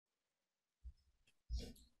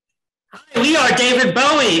we are David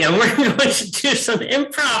Bowie, and we're going to do some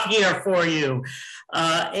improv here for you.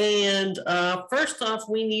 And first off,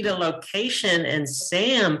 we need a location, and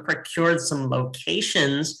Sam procured some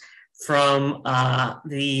locations from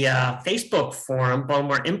the Facebook forum,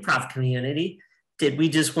 Baltimore Improv Community. Did we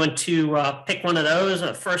just want to pick one of those,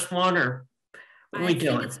 first one, or what are we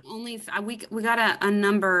doing? It's only we got a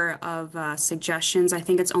number of suggestions. I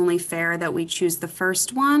think it's only fair that we choose the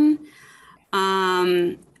first one.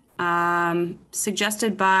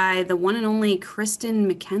 Suggested by the one and only Kristen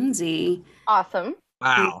McKenzie. Awesome.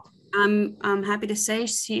 Wow. I'm happy to say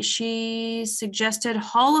she suggested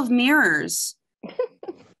Hall of Mirrors.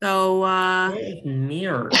 So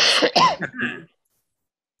mirrors.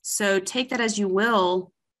 So take that as you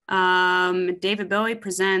will. David Bowie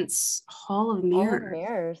presents Hall of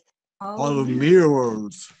Mirrors. Hall of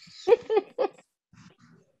Mirrors.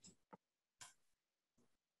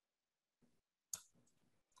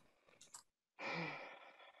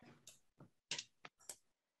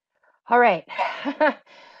 All right.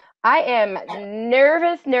 I am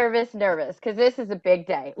nervous because this is a big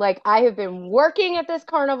day. Like, I have been working at this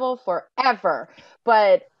carnival forever,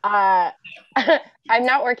 but I'm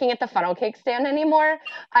not working at the funnel cake stand anymore.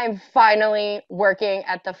 I'm finally working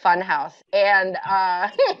at the fun house. And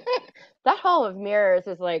that Hall of Mirrors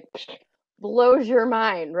is like, blows your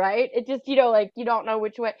mind, right? It just, like, you don't know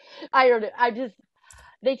which way.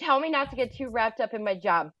 They tell me not to get too wrapped up in my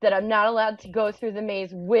job, that I'm not allowed to go through the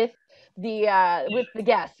maze with the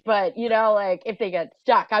guests, but like, if they get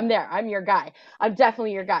stuck, I'm there. I'm your guy. I'm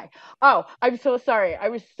definitely your guy. Oh, I'm so sorry. I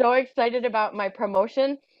was so excited about my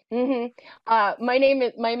promotion. My name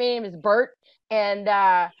is Bert, and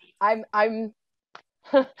I'm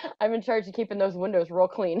I'm in charge of keeping those windows real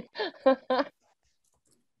clean.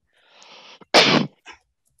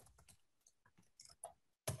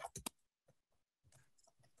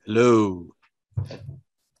 Hello,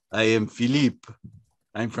 I am Philippe.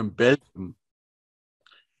 I'm from Belgium.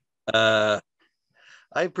 I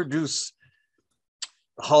produce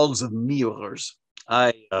halls of mirrors.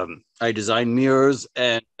 I design mirrors,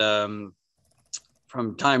 and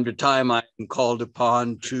from time to time I am called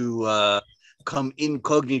upon to come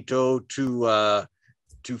incognito to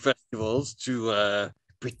festivals to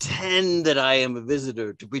pretend that I am a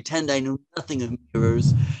visitor, to pretend I know nothing of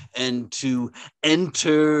mirrors, and to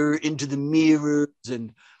enter into the mirrors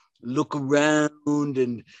and look around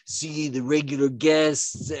and see the regular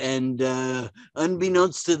guests, and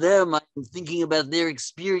unbeknownst to them, I'm thinking about their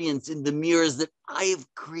experience in the mirrors that I have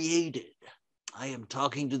created. I am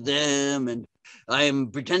talking to them, and I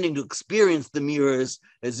am pretending to experience the mirrors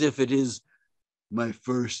as if it is my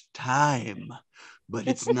first time. But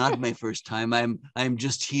it's not my first time. I'm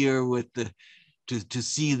just here with to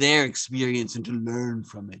see their experience and to learn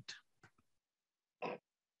from it.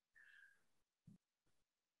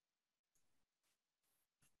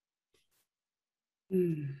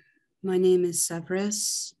 My name is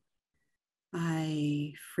Severus.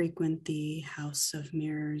 I frequent the House of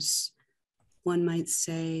Mirrors. One might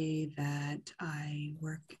say that I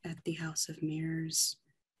work at the House of Mirrors.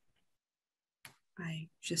 I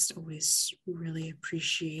just always really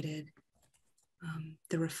appreciated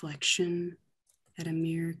the reflection that a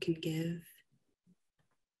mirror can give.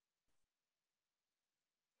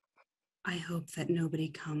 I hope that nobody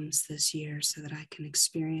comes this year so that I can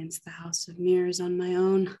experience the House of Mirrors on my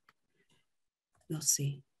own. We'll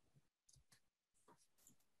see.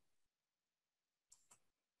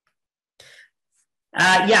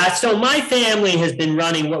 So my family has been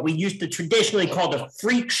running what we used to traditionally call the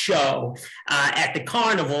freak show at the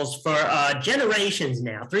carnivals for generations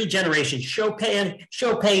now, 3 generations, show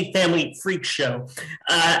pay family freak show.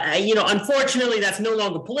 Unfortunately, that's no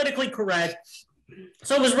longer politically correct.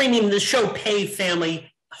 So I was reading the show pay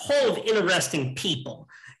family, whole of interesting people.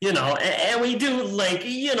 And we do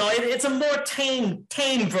it's a more tame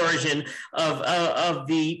version of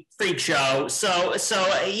the freak show. So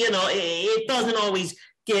it doesn't always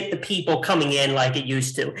get the people coming in like it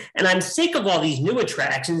used to. And I'm sick of all these new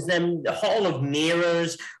attractions, them Hall of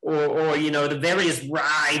Mirrors or the various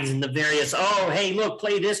rides and the various, oh, hey, look,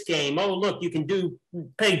 play this game. Oh, look, you can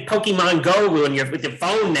play Pokemon Go with your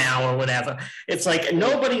phone now or whatever. It's like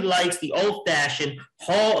nobody likes the old-fashioned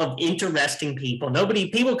Hall of Interesting People.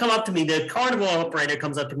 People come up to me, the carnival operator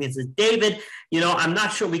comes up to me and says, David, I'm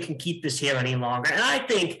not sure we can keep this here any longer. And I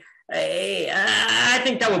think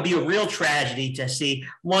that would be a real tragedy to see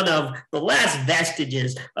one of the last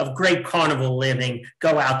vestiges of great carnival living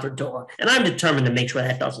go out the door. And I'm determined to make sure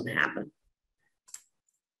that doesn't happen.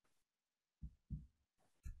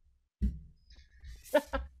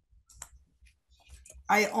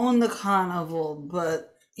 I own the carnival,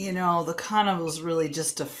 but the carnival's really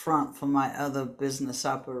just a front for my other business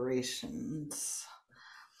operations.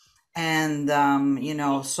 And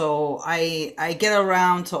so I get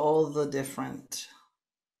around to all the different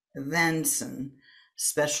events and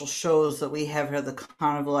special shows that we have here at the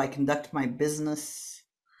carnival. I conduct my business.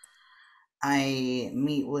 I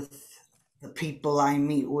meet with the people I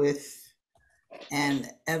meet with, and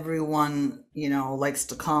everyone, likes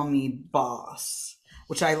to call me boss,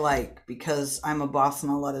 which I like because I'm a boss in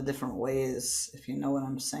a lot of different ways, if you know what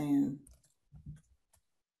I'm saying.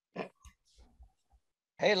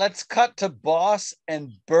 Hey, let's cut to Boss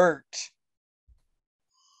and Bert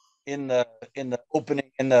in the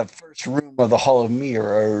opening in the first room of the Hall of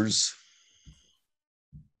Mirrors.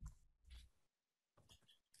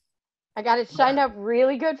 I got it shined up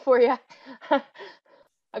really good for you.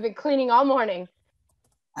 I've been cleaning all morning.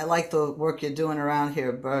 I like the work you're doing around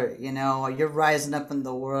here, Bert. You're rising up in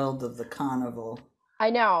the world of the carnival. I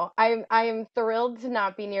know. I am thrilled to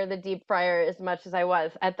not be near the deep fryer as much as I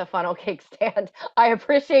was at the funnel cake stand. I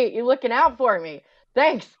appreciate you looking out for me.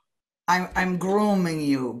 Thanks. I'm grooming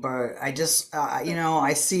you, Bert. I just,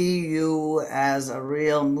 I see you as a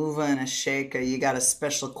real mover and a shaker. You got a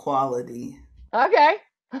special quality. Okay.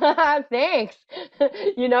 Thanks.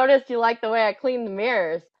 You noticed you like the way I clean the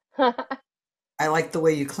mirrors. I like the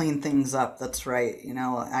way you clean things up. That's right.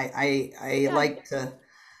 I Yeah. like to.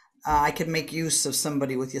 I could make use of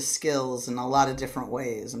somebody with your skills in a lot of different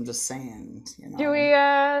ways. I'm just saying. Do we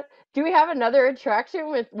have another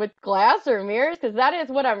attraction with glass or mirrors? Because that is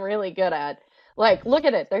what I'm really good at. Like, look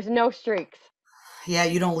at it. There's no streaks. Yeah,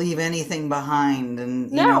 you don't leave anything behind,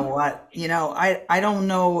 and you know No. what? I don't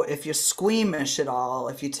know if you're squeamish at all.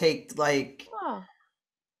 If you take like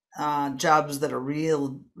Oh. jobs that are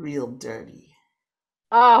real dirty.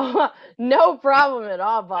 Oh, no problem at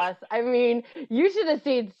all, boss. I mean, you should have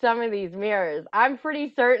seen some of these mirrors. I'm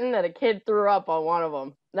pretty certain that a kid threw up on one of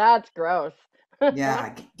them. That's gross.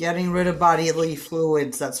 Yeah, getting rid of bodily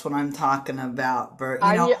fluids. That's what I'm talking about, Bert.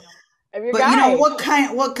 I'm your But guy. what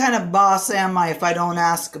kind of boss am I if I don't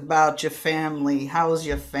ask about your family? How's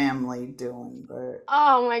your family doing, Bert?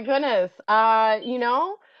 Oh my goodness.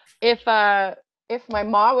 If if my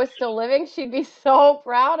mom was still living, she'd be so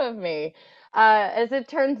proud of me. As it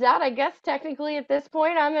turns out, I guess technically at this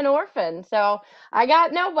point I'm an orphan, so I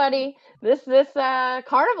got nobody. This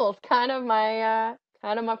carnival's kind of my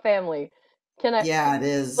family. Can I Yeah, it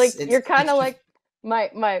is. like you're kind of like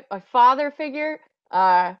my father figure.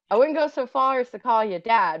 I wouldn't go so far as to call you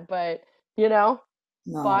dad, but you know,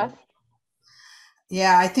 boss. No.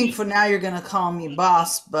 Yeah, I think for now you're gonna call me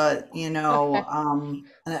boss, but Okay.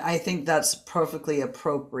 I think that's perfectly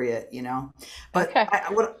appropriate. But Okay.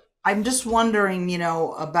 I'm just wondering,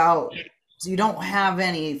 about you don't have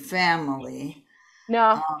any family,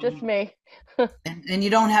 No, just um, me. and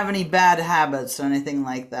you don't have any bad habits or anything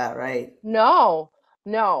like that, right? No,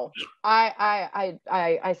 no.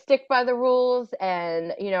 I stick by the rules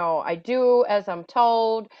and I do as I'm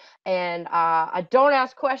told and I don't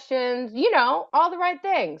ask questions, all the right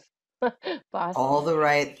things. Boss. All the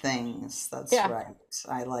right things. That's Yeah. right.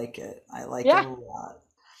 I like it. I like it Yeah. a lot.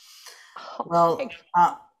 Oh, Well, thanks.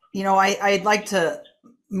 I'd like to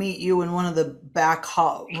meet you in one of the back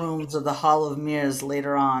rooms of the Hall of Mirrors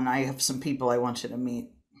later on. I have some people I want you to meet.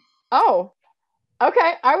 Oh,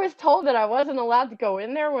 okay. I was told that I wasn't allowed to go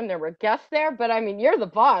in there when there were guests there, but I mean, you're the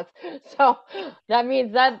boss. So that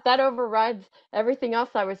means that overrides everything else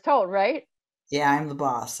I was told, right? Yeah, I'm the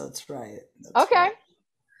boss. That's right. That's Okay. right.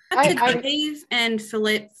 Cut I to I'm Dave and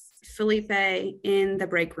Felipe in the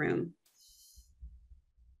break room.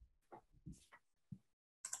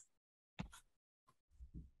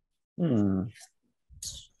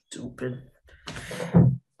 Stupid.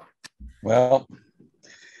 Well,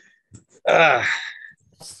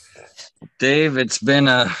 Dave, it's been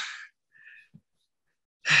a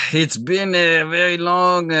very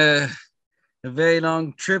long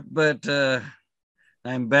trip, but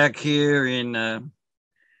I'm back here in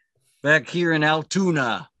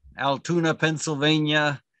Altoona,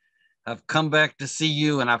 Pennsylvania. I've come back to see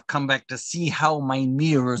you, and I've come back to see how my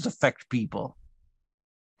mirrors affect people.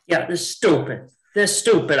 Yeah, they're stupid. They're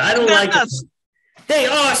stupid. I don't like it. Yes. They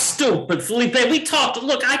are stupid, Felipe. We talked.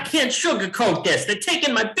 Look, I can't sugarcoat this. They're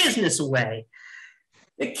taking my business away.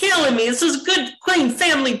 They're killing me. This is good, clean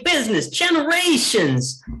family business.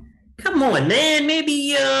 Generations. Come on, man. Maybe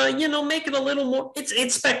make it a little more.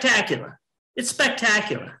 It's spectacular. It's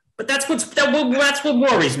spectacular. But that's what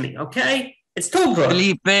worries me. Okay, it's too good.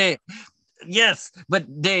 Felipe, yes,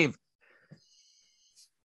 but Dave,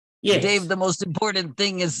 Yes. the most important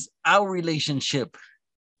thing is our relationship.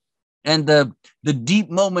 and the deep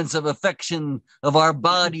moments of affection of our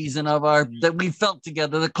bodies and of our that we felt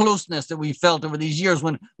together, the closeness that we felt over these years.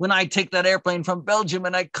 When I take that airplane from Belgium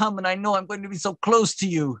and I come and I know I'm going to be so close to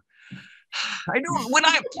you. I don't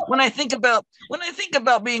when I think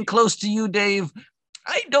about being close to you, Dave,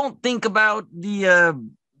 I don't think about the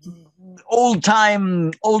old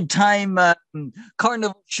time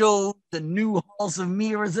carnival shows, the new halls of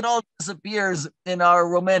mirrors. It all disappears in our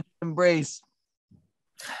romantic embrace.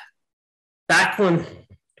 Back when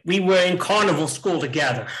we were in carnival school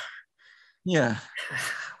together, Yeah.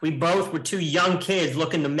 we both were two young kids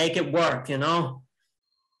looking to make it work, you know?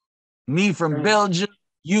 Me from Belgium,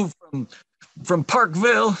 you from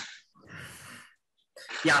Parkville.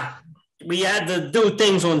 Yeah, we had to do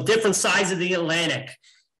things on different sides of the Atlantic.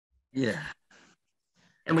 Yeah.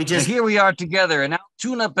 And we And just, here we are together in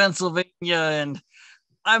Altoona, Pennsylvania, and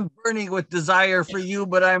I'm burning with desire for you,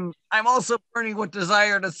 but I'm also burning with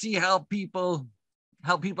desire to see how people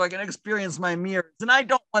are going to experience my mirrors, and I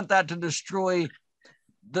don't want that to destroy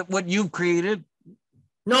what you've created.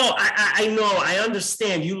 no, I know, I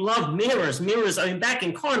understand. You love mirrors. Mirrors, I mean, back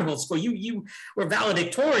in carnival school, you were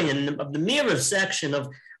valedictorian of the mirror section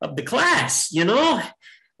of the class, you know?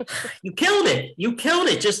 You killed it. You killed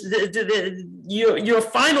it. Just your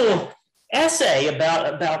final essay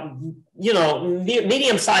about you know,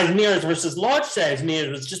 medium-sized mirrors versus large-sized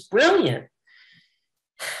mirrors was just brilliant,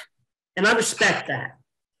 and I respect that.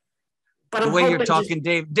 But The I'm way you're hoping talking,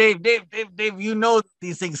 Dave, you know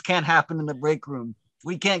these things can't happen in the break room.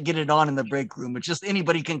 We can't get it on in the break room. It's just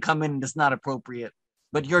anybody can come in and it's not appropriate.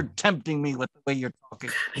 But you're tempting me with the way you're talking.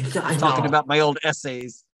 I Talking know. about my old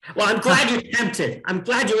essays. Well, I'm glad you're tempted. I'm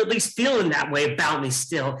glad you're at least feeling that way about me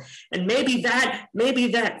still. And maybe that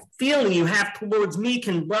feeling you have towards me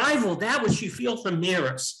can rival that which you feel for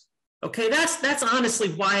mirrors. Okay, that's honestly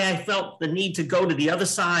why I felt the need to go to the other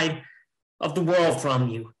side of the world from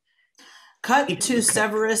you. Cut to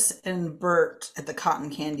Severus and Bert at the cotton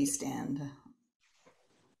candy stand.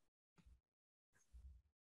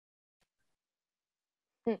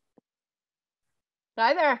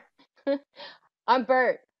 Hi there. I'm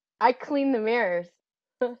Bert. I clean the mirrors.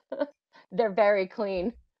 They're very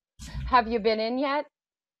clean. Have you been in yet?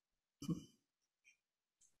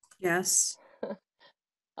 Yes.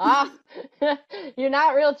 Ah, you're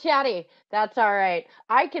not real chatty. That's all right.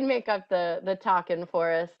 I can make up the talking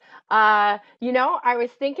for us. You know, I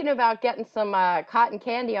was thinking about getting some cotton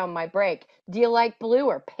candy on my break. Do you like blue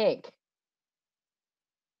or pink?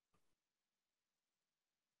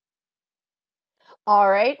 All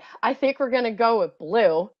right. I think we're gonna go with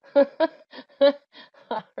blue.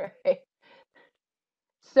 All right.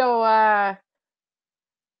 So, I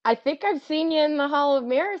think I've seen you in the Hall of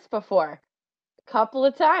Mirrors before, a couple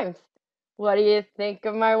of times. What do you think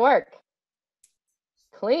of my work?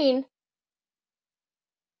 Clean.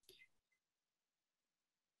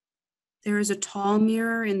 There is a tall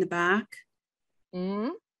mirror in the back. Hmm.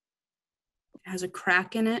 It has a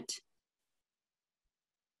crack in it.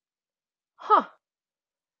 Huh.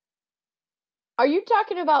 Are you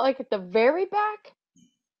talking about like at the very back?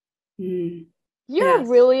 Mm, You're a yes.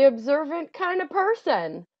 really observant kind of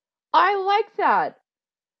person. I like that.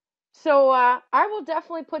 So I will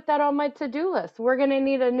definitely put that on my to-do list. We're gonna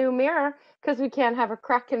need a new mirror because we can't have a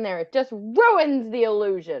crack in there. It just ruins the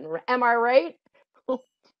illusion. Am I right?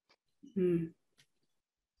 Mm.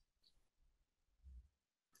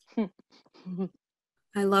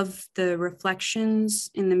 I love the reflections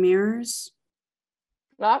in the mirrors.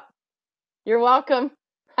 Well, you're welcome.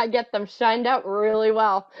 I get them shined out really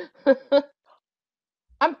well.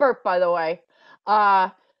 I'm Bert, by the way.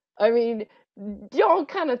 I mean, don't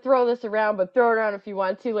kind of throw this around, but throw it around if you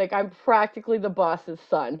want to. Like, I'm practically the boss's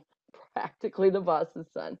son. Practically the boss's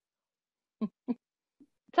son. That's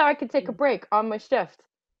how I could take a break on my shift.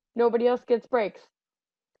 Nobody else gets breaks.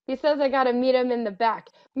 He says I gotta meet him in the back.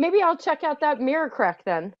 Maybe I'll check out that mirror crack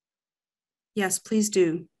then. Yes, please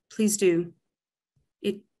do. Please do.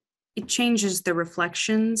 It changes the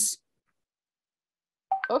reflections.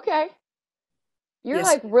 Okay. You're Yes.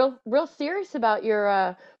 like real serious about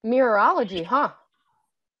your mirrorology, huh?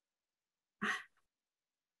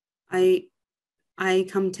 I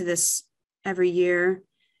come to this every year,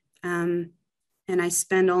 and I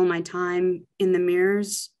spend all my time in the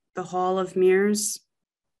mirrors, the hall of mirrors.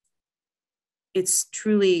 It's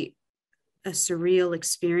truly a surreal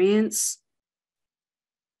experience.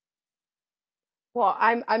 Well,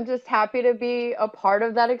 I'm just happy to be a part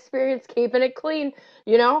of that experience, keeping it clean.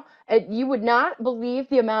 You know, you would not believe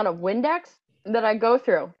the amount of Windex that I go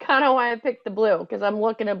through. Kind of why I picked the blue, because I'm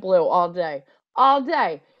looking at blue all day,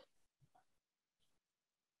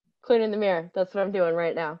 cleaning the mirror. That's what I'm doing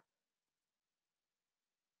right now.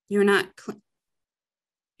 You're not.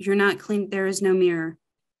 You're not clean. There is no mirror.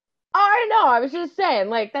 Oh, I know. I was just saying,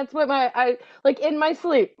 like that's what I like in my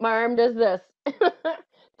sleep. My arm does this,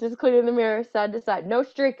 just cleaning the mirror side to side. No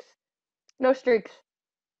streaks. No streaks.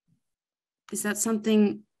 Is that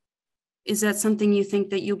something? Is that something you think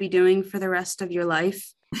that you'll be doing for the rest of your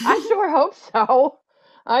life? I sure hope so.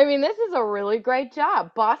 I mean, this is a really great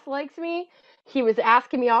job. Boss likes me. He was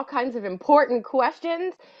asking me all kinds of important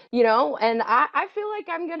questions, and I feel like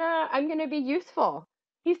I'm gonna be useful.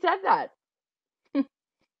 He said that.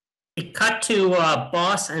 We cut to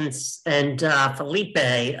Boss and Felipe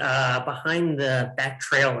behind the back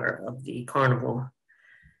trailer of the carnival.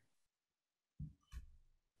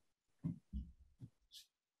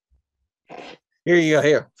 Here you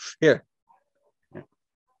go. Here.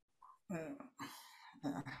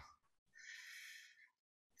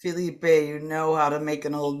 Felipe, you know how to make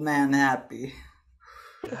an old man happy.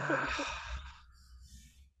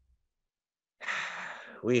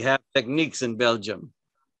 We have techniques in Belgium.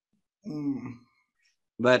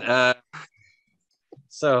 But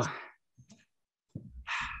so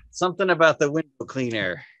something about the window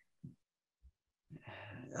cleaner.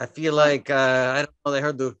 I feel like I don't know. They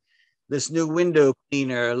heard this new window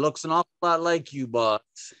cleaner looks an awful lot like you, boss.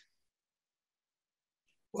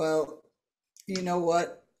 Well, you know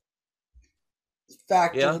what?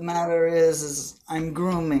 Fact of the matter is I'm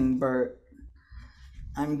grooming Bert.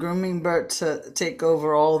 I'm grooming Bert to take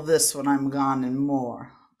over all this when I'm gone and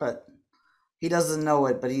more. But he doesn't know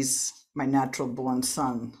it, but he's my natural born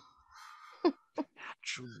son.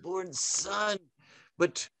 Natural born son.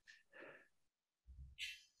 But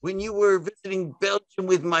when you were visiting Belgium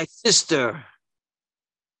with my sister,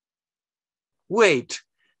 wait,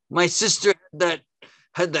 my sister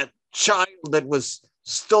had that child that was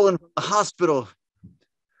stolen from the hospital.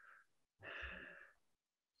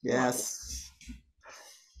 Yes.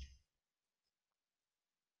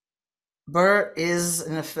 Bert is,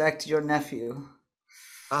 in effect, your nephew.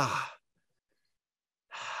 Ah.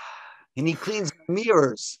 And he cleans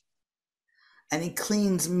mirrors. And he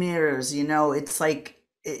cleans mirrors, it's like,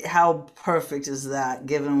 how perfect is that,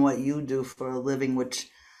 given what you do for a living, which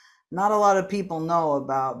not a lot of people know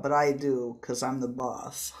about, but I do, because I'm the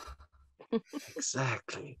boss.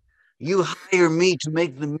 Exactly. You hire me to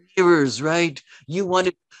make the mirrors, right? You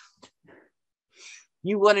wanted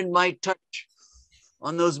my touch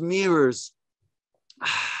on those mirrors. Wow.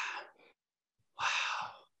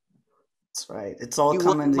 That's right. It's all you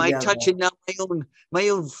coming my together. Touch, and now my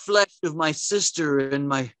own flesh of my sister and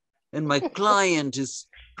my client is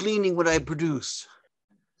cleaning what I produce.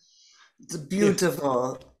 It's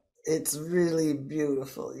beautiful. It's really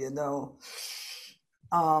beautiful, in a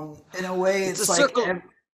way, it's a like circle.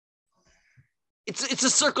 It's a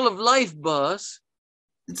circle of life, boss.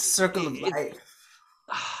 It's a circle of life.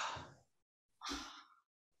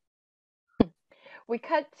 We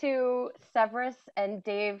cut to Severus and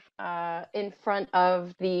Dave in front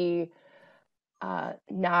of the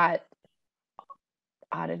not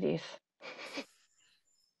oddities,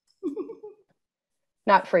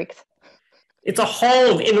 not freaks. It's a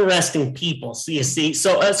hall of interesting people. So you see,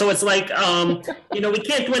 so it's like we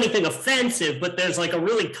can't do anything offensive, but there's like a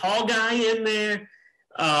really tall guy in there,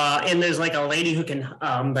 and there's like a lady who can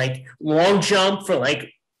like long jump for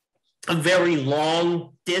like a very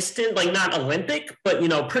long distance, like not Olympic, but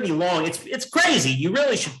pretty long. It's crazy. You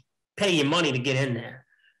really should pay your money to get in there.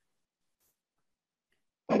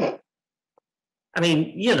 I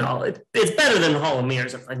mean, it's better than the Hall of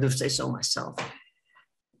Mirrors, if I do say so myself.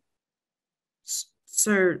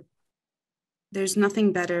 Sir, there's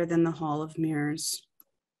nothing better than the Hall of Mirrors.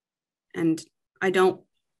 And I don't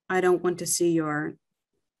want to see your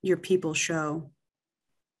people show.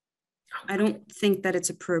 I don't think that it's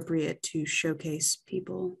appropriate to showcase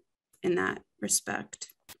people in that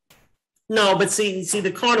respect. No, but see,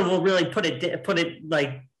 the carnival really put it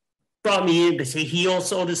like brought me in to say heel,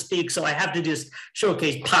 so to speak. So I have to just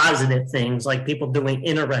showcase positive things, like people doing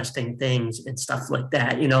interesting things and stuff like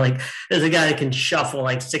that. Like there's a guy that can shuffle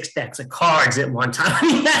like 6 decks of cards at one time.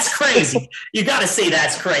 I mean, that's crazy. You got to say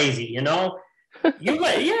that's crazy, Yeah,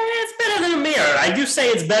 it's better than a mirror. I do say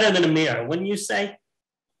it's better than a mirror. Wouldn't you say?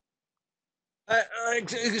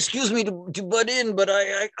 Excuse me to butt in, but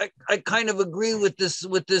I kind of agree with this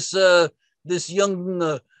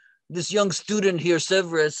young student here,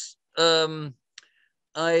 Severus. I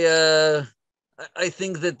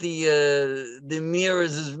think that the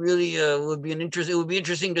mirrors is really would be it would be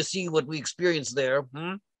interesting to see what we experience there.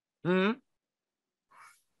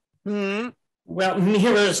 Well,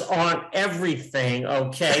 mirrors aren't everything,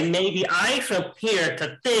 okay? Maybe I appear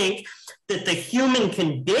to think that the human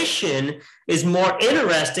condition is more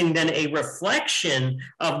interesting than a reflection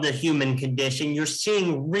of the human condition. You're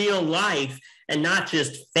seeing real life and not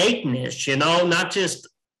just fakeness, not just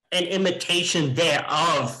an imitation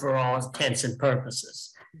thereof for all intents and purposes.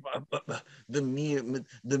 The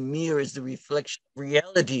mirror is the reflection of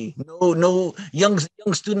reality. No, young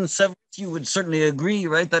students, you would certainly agree,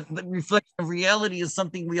 right? That the reflection of reality is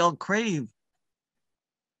something we all crave.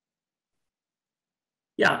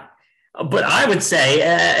 Yeah, but I would say,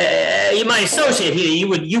 my associate here, you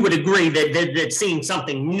would agree that seeing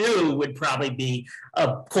something new would probably be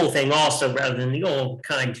a cool thing, also, rather than the old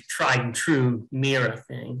kind of tried and true mirror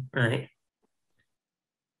thing, right?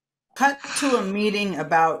 Cut to a meeting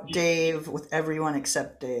about Dave with everyone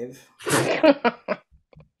except Dave. I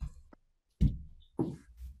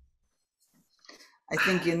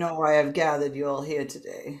think you know why I've gathered you all here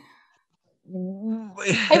today.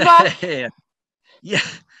 Hey, boss. Yeah.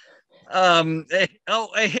 Hey,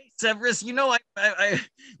 Severus.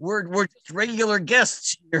 We're just regular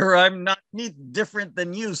guests here. I'm not different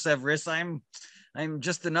than you, Severus. I'm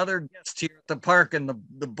just another guest here at the park, and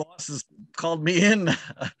the boss has called me in.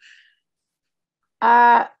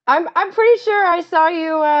 I'm pretty sure I saw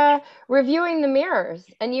you reviewing the mirrors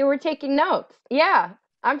and you were taking notes. Yeah,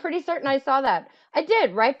 I'm pretty certain I saw that. I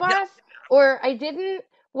did, right, boss? Yeah. Or I didn't?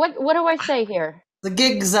 What do I say here? The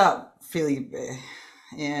gig's up, Felipe.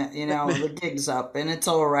 Yeah, the gig's up, and it's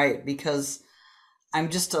all right because I'm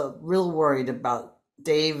just real worried about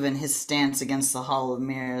Dave and his stance against the Hall of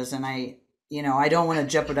Mirrors, and I don't want to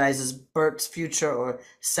jeopardize Bert's future or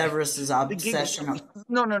Severus's obsession.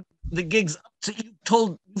 No, the gig's up. So you've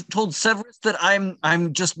told Severus that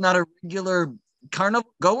I'm just not a regular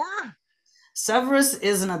carnival goer? Severus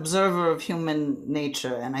is an observer of human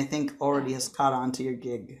nature, and I think already has caught on to your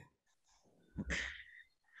gig.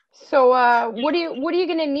 So, what are you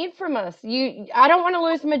gonna need from us? I don't want to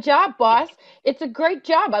lose my job, boss. It's a great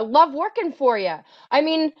job. I love working for you. I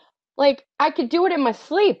mean, like I could do it in my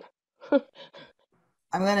sleep.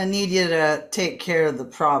 I'm gonna need you to take care of the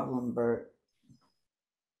problem, Bert.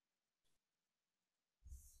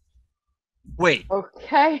 Wait.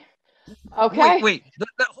 Okay. Wait. Wait.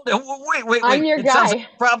 I'm your guy. Sounds like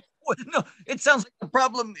a problem. No, it sounds like the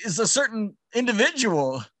problem is a certain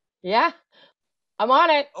individual. Yeah, I'm on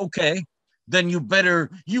it. Okay, then you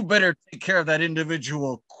better take care of that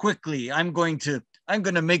individual quickly. I'm going to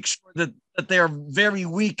make sure that they are very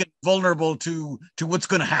weak and vulnerable to what's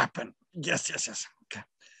going to happen. Yes. Okay.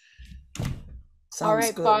 All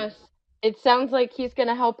right, good. Boss. It sounds like he's going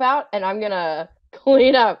to help out, and I'm going to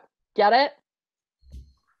clean up. Get it?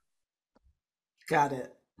 Got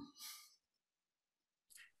it.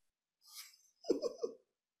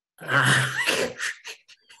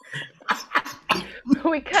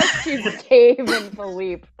 We cut to Dave and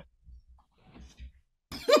Philippe.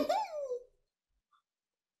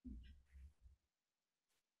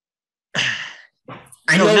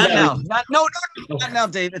 Not now,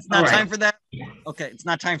 Dave. It's not time for that. Okay, it's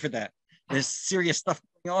not time for that. There's serious stuff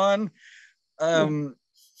going on.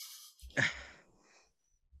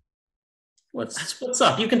 What's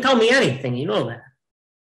up? You can tell me anything. You know that.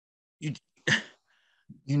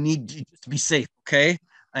 You need to be safe, okay?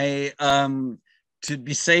 To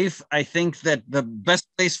be safe, I think that the best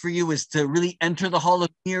place for you is to really enter the Hall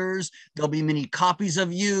of Mirrors. There'll be many copies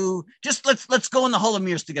of you. Just let's go in the Hall of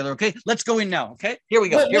Mirrors together, okay? Let's go in now, okay? Here we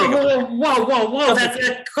go. Whoa!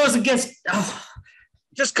 That goes against. Oh.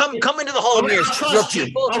 Just come into the Hall of Mirrors. I'll trust you.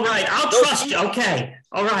 All right, I'll trust you. Okay.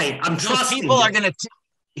 All right, I'm trusting. People are gonna.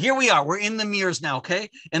 Here we are. We're in the mirrors now, okay?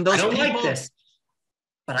 And those I don't people. Like this,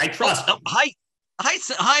 but I trust.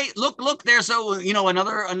 Hi! Look! There's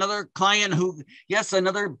another client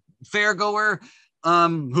another fairgoer,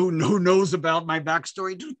 who knows about my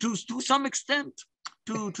backstory to some extent,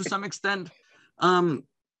 to some extent, and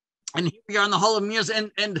here we are in the Hall of Mirrors,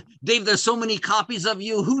 and Dave, there's so many copies of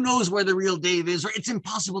you. Who knows where the real Dave is? Or it's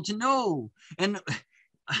impossible to know, and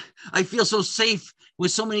I feel so safe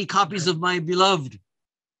with so many copies of my beloved.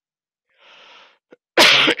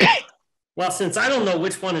 Well, since I don't know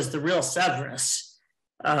which one is the real Severus.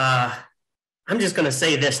 I'm just gonna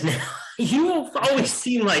say this now. You always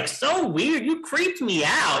seem like so weird. You creeped me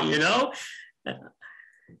out,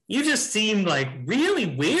 You just seem like really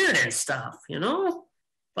weird and stuff,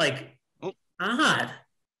 like odd.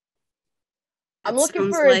 I'm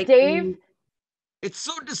looking for a Dave. It's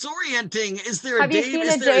so disorienting. Is there a Have Dave? You seen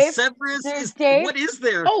is a there Dave? a Severus? Dave? What is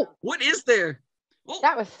there? Oh, what is there? Oh.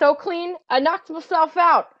 That was so clean. I knocked myself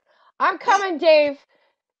out. I'm coming, Dave.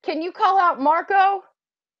 Can you call out Marco?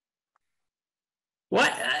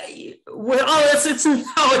 What? Well, it's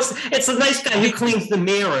a nice guy who cleans the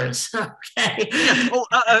mirrors. Okay.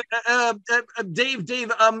 Yeah. Dave,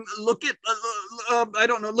 look at, I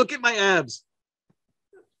don't know, look at my abs.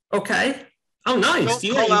 Okay. Oh, nice.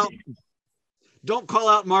 Don't call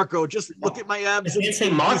out Marco. Just look at my abs. Did you say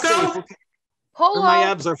Marco? Okay? Polo. Or my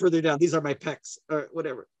abs are further down. These are my pecs, or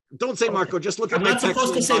whatever. Don't say Marco. Just look at I'm my not pecs.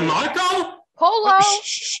 supposed to say Marco? Polo. Oh,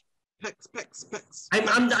 shh. Pecs.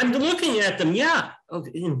 I'm looking at them. Yeah.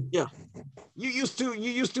 Okay. Yeah. You used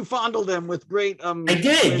to fondle them with great. I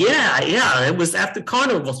did. Yeah. It was after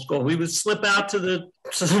carnival school. We would slip out to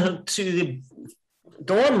the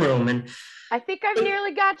dorm room, and I think I've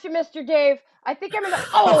nearly got you, Mr. Dave. I think I'm gonna.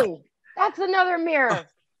 Oh, that's another mirror.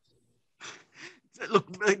 Look,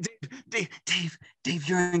 Dave,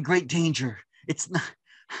 you're in great danger. It's not.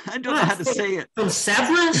 I don't know how to say it. From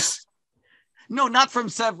Severus? No, not from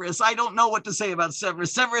Severus. I don't know what to say about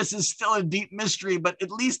Severus. Severus is still a deep mystery, but at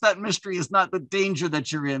least that mystery is not the danger that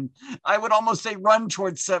you're in. I would almost say run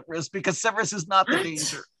towards Severus, because Severus is not the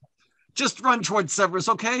danger. Just run towards Severus,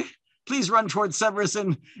 okay? Please run towards Severus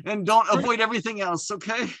and don't avoid everything else,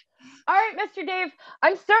 okay? All right, Mr. Dave.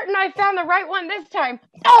 I'm certain I found the right one this time.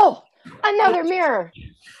 Oh, another mirror.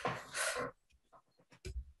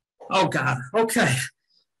 Oh, God. Okay.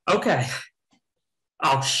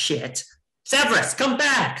 Oh, shit. Severus, come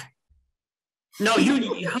back. No,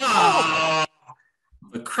 oh,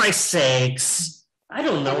 for Christ's sakes. I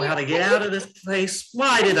don't know how to get out of this place.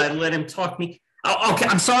 Why did I let him talk me? Oh, okay,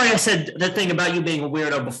 I'm sorry I said the thing about you being a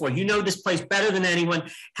weirdo before. You know this place better than anyone.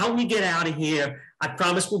 Help me get out of here. I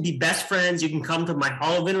promise we'll be best friends. You can come to my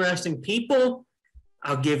Hall of Interesting People.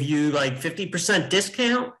 I'll give you like 50%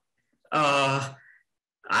 discount.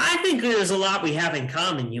 I think there's a lot we have in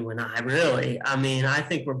common, you and I, really. I mean, I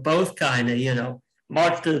think we're both kind of,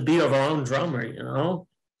 march to the beat of our own drummer.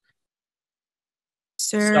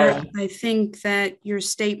 Sir, I think that your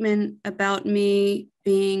statement about me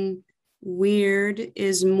being weird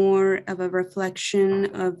is more of a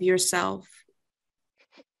reflection of yourself.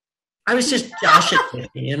 I was just joshing with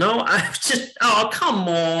you, I was just, oh, come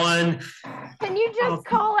on. Can you just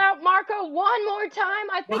call out Marco one more time?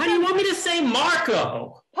 Why do you want me to say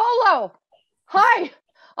Marco? Polo. Hi.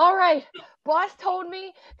 All right. Boss told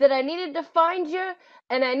me that I needed to find you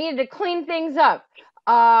and I needed to clean things up.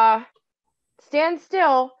 Stand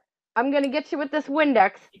still. I'm going to get you with this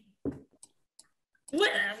Windex.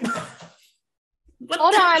 What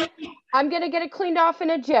Hold on. I'm going to get it cleaned off in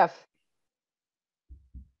a jiff.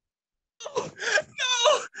 No.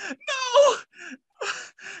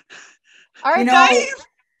 All right, guys.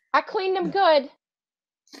 I cleaned them good.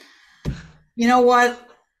 You know what?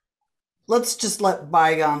 Let's just let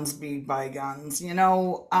bygones be bygones.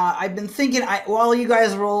 I've been thinking, while you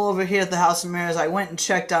guys were all over here at the House of Mirrors, I went and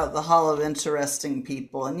checked out the Hall of Interesting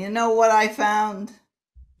People. And you know what I found?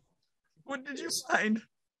 What did you find?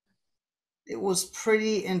 It was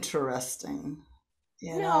pretty interesting.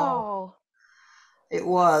 No. It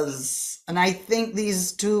was. And I think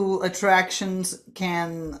these two attractions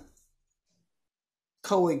can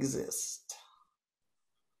coexist.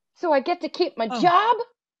 So I get to keep my job?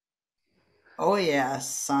 Oh, yeah,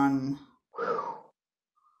 son.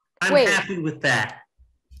 I'm happy with that.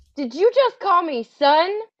 Did you just call me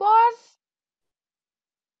son, boss?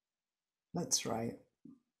 That's right.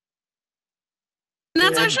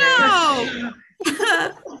 That's our show!